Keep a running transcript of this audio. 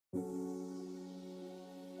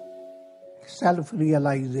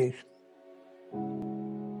self-realization.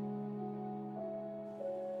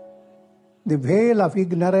 The veil of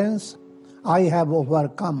ignorance I have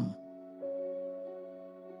overcome.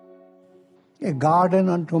 A garden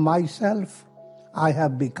unto myself I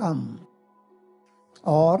have become.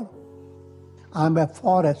 Or I am a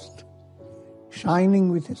forest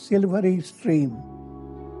shining with a silvery stream.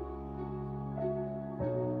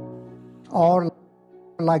 Or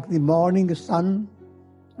like the morning sun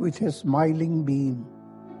with a smiling beam.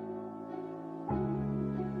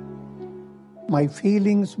 My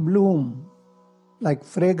feelings bloom like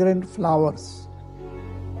fragrant flowers.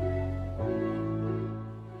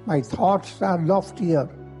 My thoughts are loftier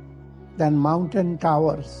than mountain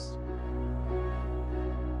towers.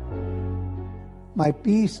 My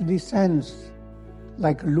peace descends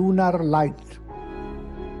like lunar light,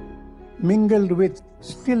 mingled with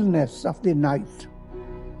stillness of the night.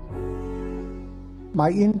 My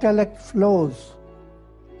intellect flows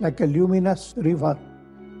like a luminous river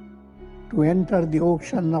to enter the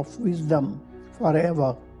ocean of wisdom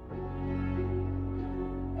forever.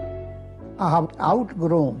 I have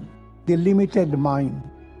outgrown the limited mind,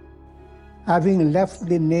 having left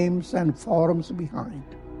the names and forms behind.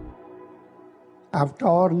 I have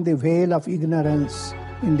torn the veil of ignorance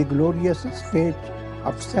in the glorious state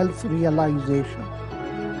of self-realization.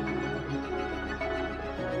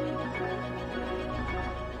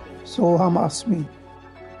 Soham Asmi,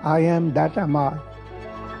 I am that am I.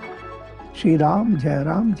 Shri Ram, Jai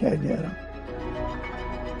Ram, Jai Jai Ram.